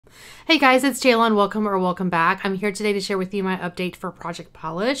Hey guys, it's Jaylon. Welcome back. I'm here today to share with you my update for Project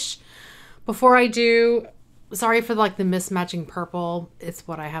Polish. Before I do, sorry for the mismatching purple. It's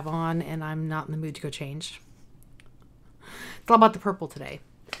what I have on and I'm not in the mood to go change. It's all about the purple today.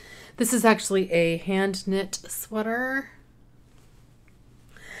 This is actually a hand knit sweater.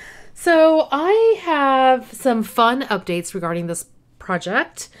 So I have some fun updates regarding this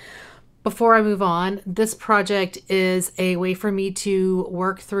project. Before I move on, this project is a way for me to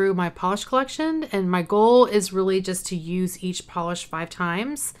work through my polish collection, and my goal is really just to use each polish 5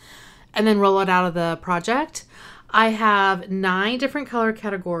 times and then roll it out of the project. I have 9 different color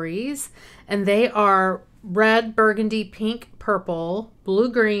categories, and they are red, burgundy, pink, purple,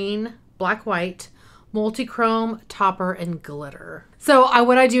 blue, green, black, white, multi-chrome, topper, and glitter. So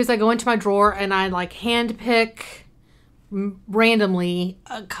what I do is I go into my drawer and I hand pick randomly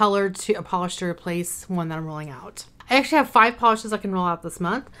a polish to replace one that I'm rolling out. I actually have 5 polishes I can roll out this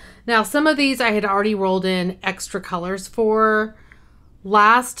month. Now, some of these I had already rolled in extra colors for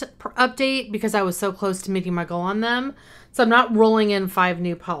last update because I was so close to meeting my goal on them. So I'm not rolling in 5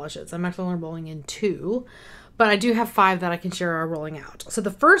 new polishes. I'm actually only rolling in 2, but I do have 5 that I can share are rolling out. So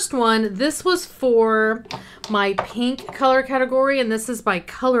the first one, this was for my pink color category, and this is by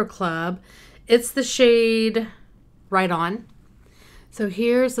Color Club. It's the shade Right On. So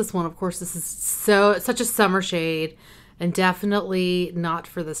here's this one. Of course, this is such a summer shade and definitely not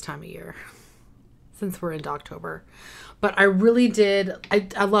for this time of year since we're into October. But I really did.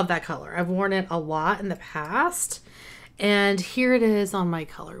 I love that color. I've worn it a lot in the past. And here it is on my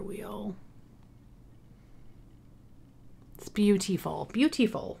color wheel. It's beautiful,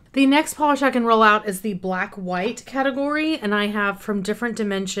 beautiful. The next polish I can roll out is the black white category. And I have from different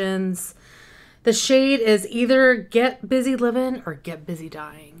dimensions. The shade is either Get Busy Livin' or Get Busy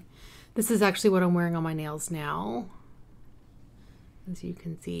Dying. This is actually what I'm wearing on my nails now, as you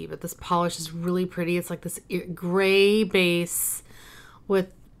can see. But this polish is really pretty. It's like this gray base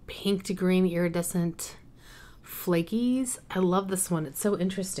with pink to green iridescent flakies. I love this one. It's so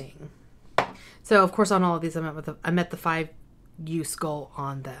interesting. So, of course, on all of these, I met the 5 use goal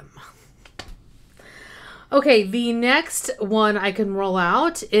on them. Okay, the next one I can roll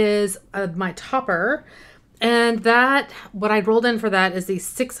out is my topper. And what I rolled in for that is the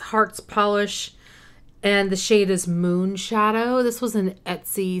 6 Hearts polish. And the shade is Moon Shadow. This was an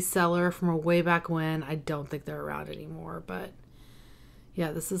Etsy seller from way back when. I don't think they're around anymore. But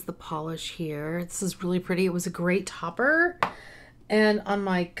yeah, this is the polish here. This is really pretty. It was a great topper. And on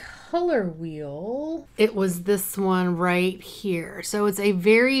my color wheel, it was this one right here. So it's a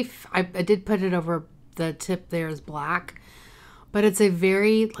I did put it over. The tip there is black, but it's a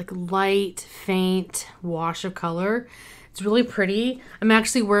very light, faint wash of color. It's really pretty. I'm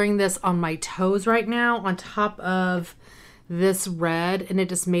actually wearing this on my toes right now on top of this red, and it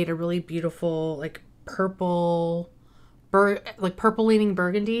just made a really beautiful purple leaning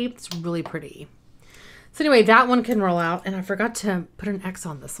burgundy. It's really pretty. So anyway, that one can roll out, and I forgot to put an X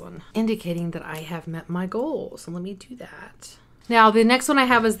on this one, indicating that I have met my goal. So let me do that. Now, the next one I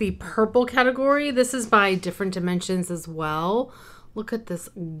have is the purple category. This is by Different Dimensions as well. Look at this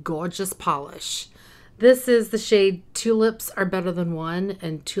gorgeous polish. This is the shade Tulips Are Better Than One,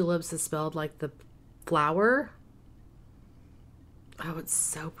 and tulips is spelled like the flower. Oh, it's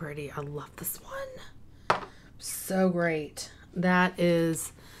so pretty. I love this one. So great. That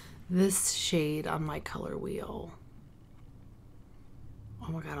is this shade on my color wheel.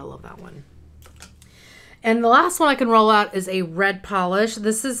 Oh my God, I love that one. And the last one I can roll out is a red polish.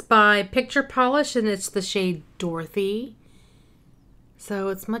 This is by Picture Polish, and it's the shade Dorothy. So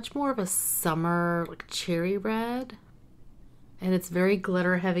it's much more of a summer cherry red. And it's very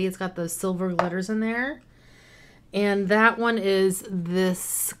glitter heavy. It's got those silver glitters in there. And that one is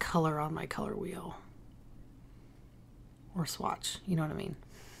this color on my color wheel. Or swatch, you know what I mean.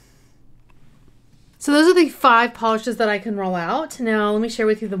 So those are the 5 polishes that I can roll out. Now, let me share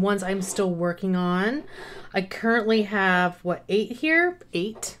with you the ones I'm still working on. I currently have, 8 here?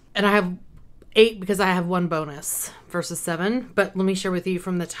 8. And I have 8 because I have 1 bonus versus 7. But let me share with you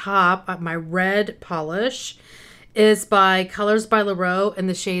from the top, my red polish is by Colors by Leroux, and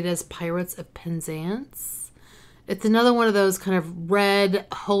the shade is Pirates of Penzance. It's another one of those kind of red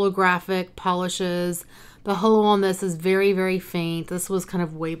holographic polishes. The holo on this is very, very faint. This was kind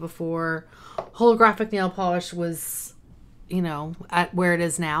of way before holographic nail polish was, at where it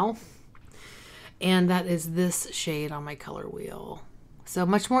is now. And that is this shade on my color wheel. So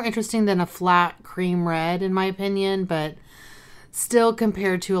much more interesting than a flat cream red, in my opinion, but still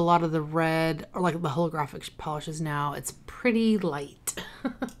compared to a lot of the red or the holographic polishes now, it's pretty light.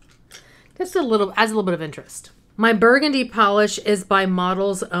 Just adds a little bit of interest. My burgundy polish is by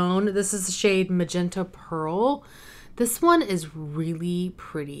Model's Own. This is the shade Magenta Pearl. This one is really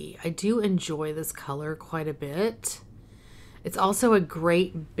pretty. I do enjoy this color quite a bit. It's also a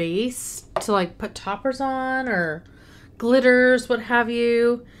great base to like put toppers on or glitters, what have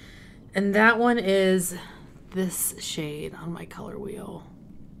you. And that one is this shade on my color wheel.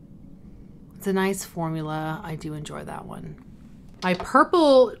 It's a nice formula. I do enjoy that one. My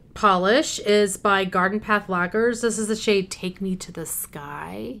purple polish is by Garden Path Lacquers. This is the shade Take Me to the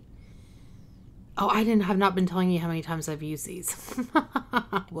Sky. Oh, have not been telling you how many times I've used these.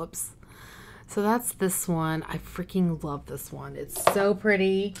 Whoops. So that's this one. I freaking love this one. It's so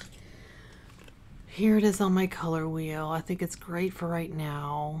pretty. Here it is on my color wheel. I think it's great for right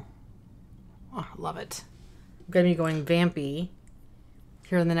now. Oh, I love it. I'm going to be going vampy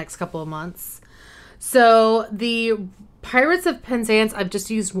here in the next couple of months. So the Pirates of Penzance I've just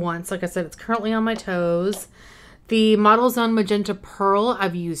used once. Like I said, it's currently on my toes. The Model's Own Magenta Pearl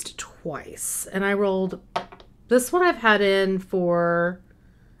I've used twice. And I rolled... This one I've had in for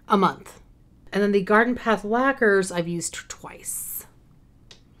a month. And then the Garden Path Lacquers I've used twice.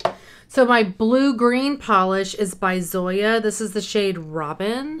 So my blue-green polish is by Zoya. This is the shade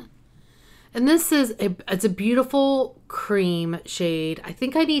Robin. And this is it's a beautiful cream shade. I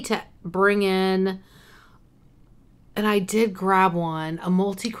think I need to bring in, and I did grab one, a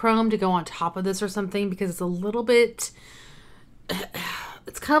multi-chrome to go on top of this or something because it's a little bit,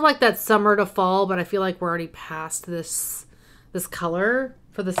 it's kind of like that summer to fall, but I feel like we're already past this color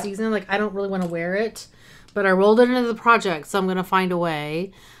for the season. Like I don't really want to wear it, but I rolled it into the project, so I'm going to find a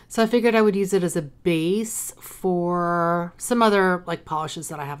way. So I figured I would use it as a base for some other like polishes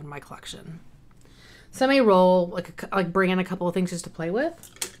that I have in my collection. So I may roll, like bring in a couple of things just to play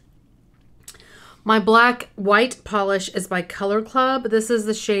with. My black white polish is by Color Club. This is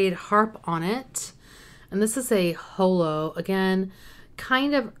the shade Harp on It. And this is a holo. Again,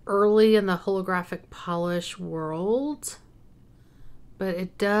 kind of early in the holographic polish world. But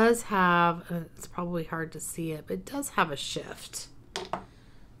it does have, it's probably hard to see it, but it does have a shift.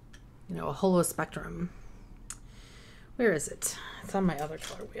 You know, a holo spectrum. Where is it? It's on my other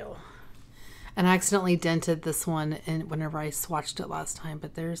color wheel. And I accidentally dented this one in whenever I swatched it last time,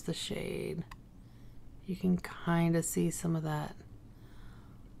 but there's the shade. You can kind of see some of that.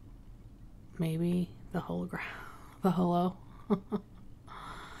 Maybe the hologram, the holo.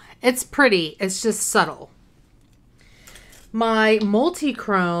 It's pretty. It's just subtle. My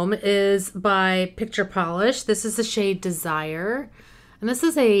multi-chrome is by Picture Polish. This is the shade Desire. And this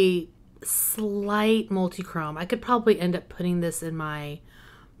is a slight multi-chrome. I could probably end up putting this in my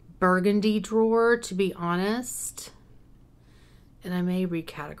burgundy drawer, to be honest. And I may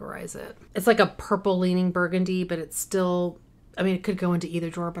recategorize it. It's like a purple leaning burgundy, but it's still, I mean, it could go into either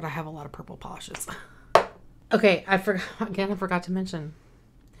drawer, but I have a lot of purple polishes. Okay, I forgot to mention.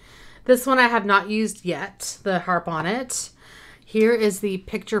 This one I have not used yet, the Harp on It. Here is the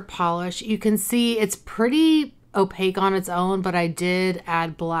Picture Polish. You can see it's pretty opaque on its own, but I did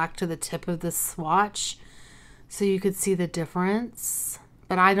add black to the tip of this swatch so you could see the difference.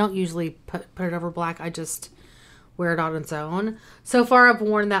 But I don't usually put it over black. I just wear it on its own. So far, I've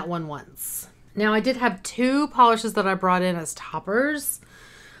worn that one once. Now, I did have two polishes that I brought in as toppers.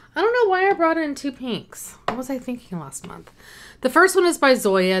 I don't know why I brought in two pinks. What was I thinking last month? The first one is by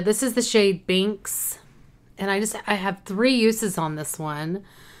Zoya. This is the shade Binks. And I have 3 uses on this one.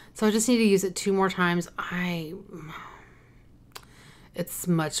 So I just need to use it 2 more times. It's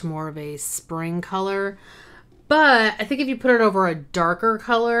much more of a spring color. But I think if you put it over a darker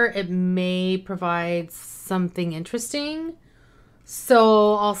color, it may provide something interesting.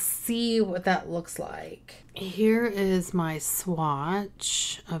 So I'll see what that looks like. Here is my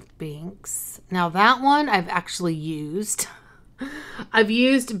swatch of Binks. Now that one I've actually used. I've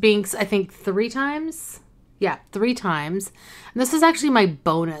used Binks, I think 3 times. Yeah, 3 times. And this is actually my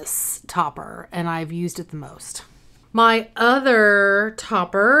bonus topper, and I've used it the most. My other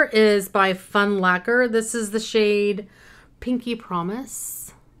topper is by Fun Lacquer. This is the shade Pinky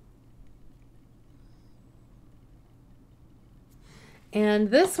Promise.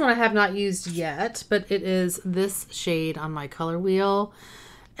 And this one I have not used yet, but it is this shade on my color wheel.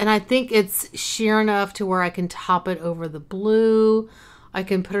 And I think it's sheer enough to where I can top it over the blue. I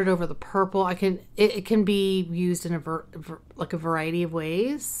can put it over the purple. It can be used in a variety of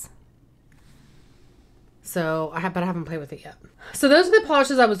ways. So but I haven't played with it yet. So those are the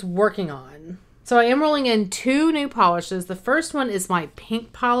polishes I was working on. So I am rolling in 2 new polishes. The first one is my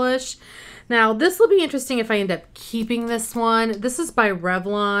pink polish. Now this will be interesting if I end up keeping this one. This is by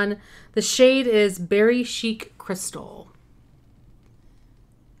Revlon. The shade is Berry Chic Crystal.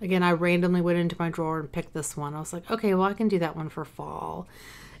 Again, I randomly went into my drawer and picked this one. I was like, okay, well, I can do that one for fall.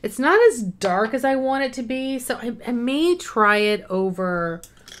 It's not as dark as I want it to be, so I may try it over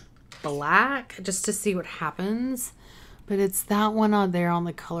black just to see what happens. But it's that one on there on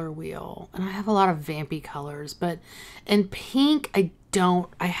the color wheel. And I have a lot of vampy colors, but in pink, I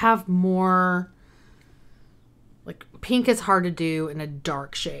have more, like pink is hard to do in a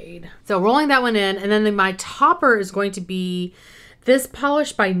dark shade. So rolling that one in, and then my topper is going to be this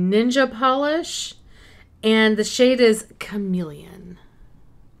polish by Ninja Polish, and the shade is Chameleon.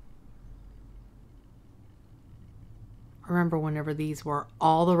 I remember whenever these were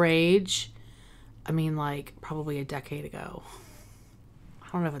all the rage. I mean, like probably a decade ago. I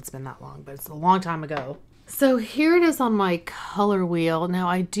don't know if it's been that long, but it's a long time ago. So here it is on my color wheel. Now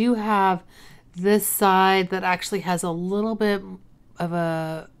I do have this side that actually has a little bit of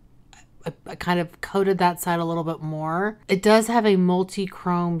I kind of coated that side a little bit more. It does have a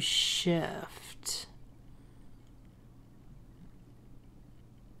multi-chrome shift.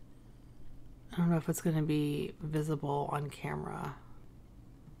 I don't know if it's going to be visible on camera.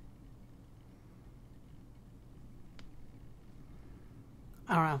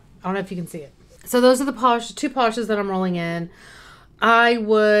 I don't know. I don't know if you can see it. So those are the two polishes that I'm rolling in.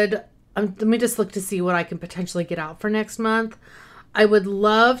 Let me just look to see what I can potentially get out for next month. I would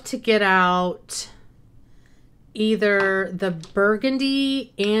love to get out either the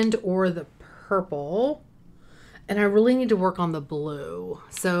burgundy and or the purple. And I really need to work on the blue.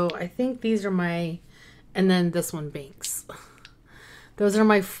 So I think these are and then this one, Binks. Those are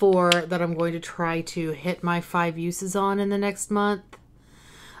my 4 that I'm going to try to hit my 5 uses on in the next month.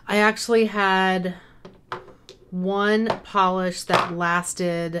 I actually had one polish that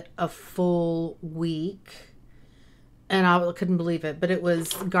lasted a full week. And I couldn't believe it, but it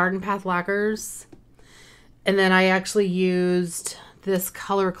was Garden Path Lacquers. And then I actually used this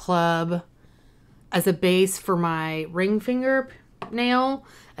Color Club as a base for my ring finger nail,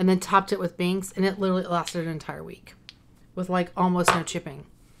 and then topped it with Binks, and it literally lasted an entire week with like almost no chipping.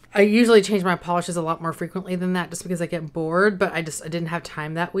 I usually change my polishes a lot more frequently than that just because I get bored, but I didn't have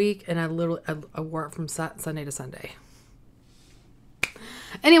time that week, and I wore it from Sunday to Sunday.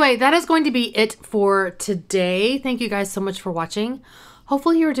 Anyway, that is going to be it for today. Thank you guys so much for watching.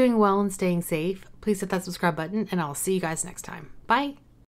 Hopefully you're doing well and staying safe. Please hit that subscribe button, and I'll see you guys next time. Bye.